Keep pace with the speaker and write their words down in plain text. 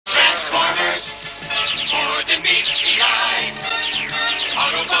Toys, more than meets the eye.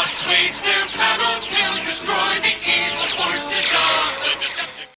 Autobots wage their battle to destroy the evil forces of the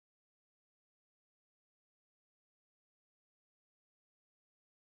Decepticons.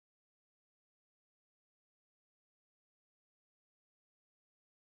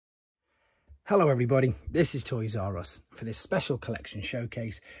 Hello everybody, this is Toys R Us. For this special collection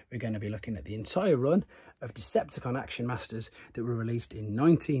showcase, we're going to be looking at the entire run of Decepticon Action Masters that were released in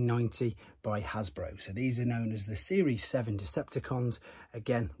 1990 by Hasbro. So these are known as the Series 7 Decepticons,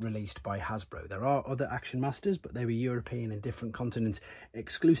 again released by Hasbro. There are other Action Masters, but they were European and different continent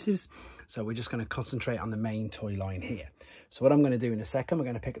exclusives. So we're just going to concentrate on the main toy line here. So what I'm going to do in a second, we're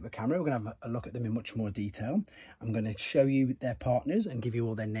going to pick up the camera, we're going to have a look at them in much more detail. I'm going to show you their partners and give you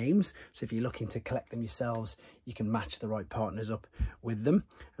all their names. So if you're looking to collect them yourselves, you can match the right partners up with them.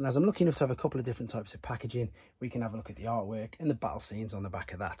 And as I'm lucky enough to have a couple of different types of packaging, we can have a look at the artwork and the battle scenes on the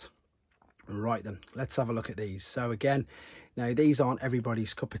back of that. Right then, let's have a look at these. So again, now these aren't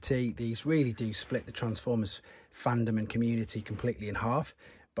everybody's cup of tea. These really do split the Transformers fandom and community completely in half.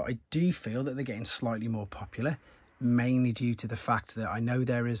 But I do feel that they're getting slightly more popular, mainly due to the fact that I know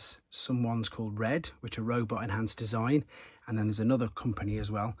there is some ones called Red, which are robot enhanced design, and then there's another company as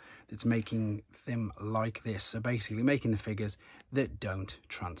well that's making them like this, so basically making the figures that don't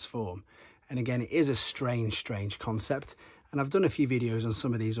transform. And again, it is a strange concept, and I've done a few videos on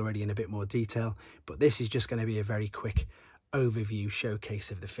some of these already in a bit more detail, but this is just going to be a very quick overview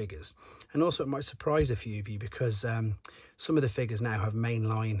showcase of the figures. And also it might surprise a few of you because some of the figures now have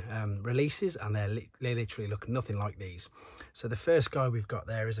mainline releases, and they literally look nothing like these. So the first guy we've got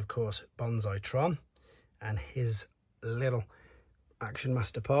there is of course Bonsai-tron, and his little Action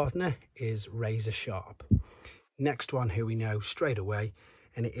Master partner is Razor Sharp. Next one who we know straight away,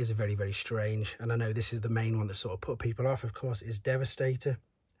 and it is a very strange, and I know this is the main one that sort of put people off, of course, is Devastator,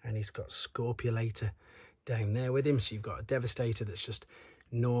 and he's got Scorpulator down there with him. So you've got a Devastator that's just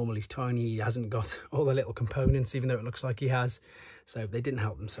normal, he's tiny, he hasn't got all the little components, even though it looks like he has. So they didn't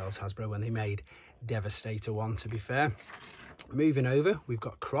help themselves, Hasbro, when they made Devastator 1, to be fair. Moving over, we've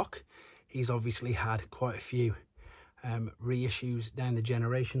got Croc. He's obviously had quite a few reissues down the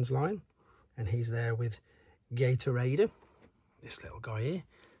Generations line, and he's there with Gatorade, this little guy here.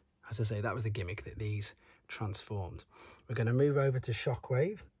 As I say, that was the gimmick that these transformed. We're going to move over to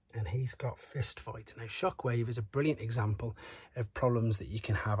Shockwave, and he's got Fist Fight. Now Shockwave is a brilliant example of problems that you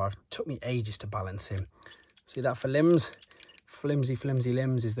can have. It took me ages to balance him. See that for limbs? Flimsy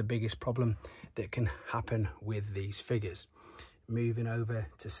limbs is the biggest problem that can happen with these figures. Moving over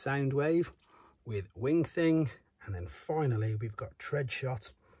to Soundwave with Wing Thing, and then finally we've got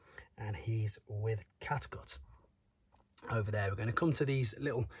Treadshot, and he's with Catgut. Over there, we're going to come to these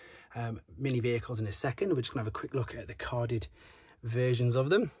little mini vehicles in a second. We're just going to have a quick look at the carded versions of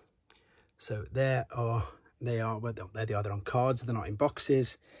them. So they're on cards, they're not in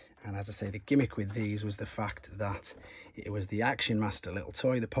boxes. And as I say, the gimmick with these was the fact that it was the Action Master little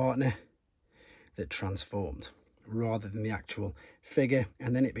toy, the partner, that transformed rather than the actual figure,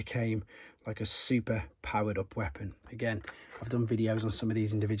 and then it became like a super powered up weapon. Again, I've done videos on some of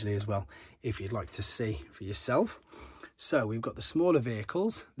these individually as well if you'd like to see for yourself. So we've got the smaller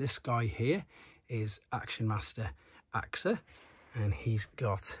vehicles. This guy here is Action Master Axa, and he's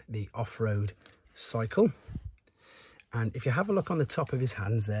got the off-road cycle. And if you have a look on the top of his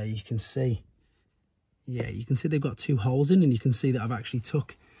hands there, you can see, yeah, you can see they've got two holes in, and you can see that I've actually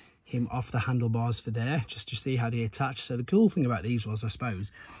took him off the handlebars for there just to see how they attach. So the cool thing about these was, I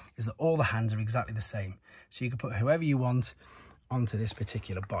suppose, is that all the hands are exactly the same, so you can put whoever you want onto this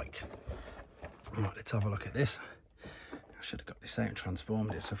particular bike. All right, let's have a look at this. I should have got this out and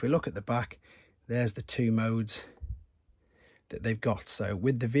transformed it. So if we look at the back, there's the two modes that they've got. So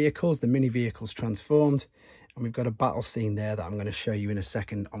with the vehicles, the mini vehicles transformed, and we've got a battle scene there that I'm going to show you in a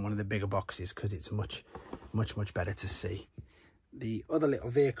second on one of the bigger boxes because it's much better to see. The other little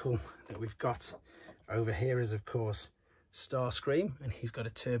vehicle that we've got over here is of course Starscream, and he's got a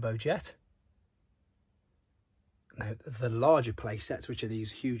turbo jet. Now the larger play sets, which are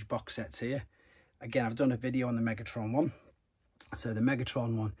these huge box sets here, again I've done a video on the Megatron one. So the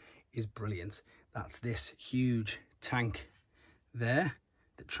Megatron one is brilliant. That's this huge tank there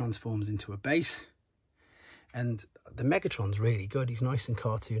that transforms into a base, and the Megatron's really good. He's nice and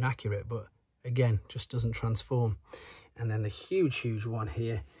cartoon accurate, but again just doesn't transform. And then the huge one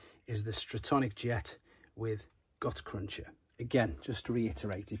here is the Stratonic Jet with Gut Cruncher. Again, just to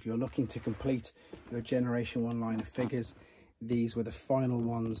reiterate, if you're looking to complete your Generation 1 line of figures, these were the final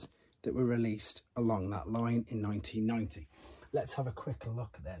ones that were released along that line in 1990. Let's have a quick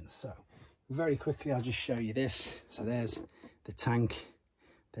look then. So very quickly, I'll just show you this. So there's the tank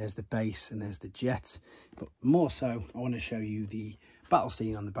there's the base and there's the jet. But more so, I want to show you the battle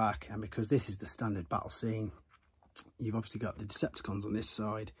scene on the back. And because this is the standard battle scene, you've obviously got the Decepticons on this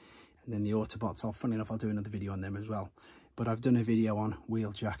side and then the Autobots. Funny enough, I'll do another video on them as well. But I've done a video on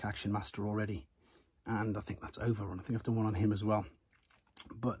Wheeljack Action Master already, and I think that's overrun. I think I've done one on him as well.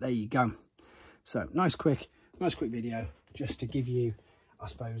 But there you go. So nice quick video just to give you, I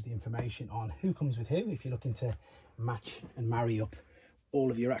suppose, the information on who comes with who if you're looking to match and marry up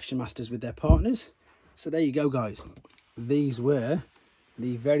all of your Action Masters with their partners. So there you go, guys. These were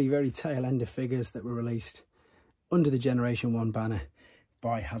the very, very tail end of figures that were released under the Generation 1 banner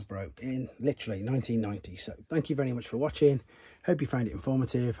by Hasbro in literally 1990. So thank you very much for watching. Hope you found it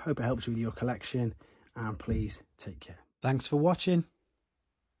informative. Hope it helps you with your collection, and please take care. Thanks for watching.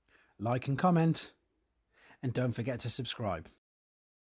 Like and comment, and don't forget to subscribe.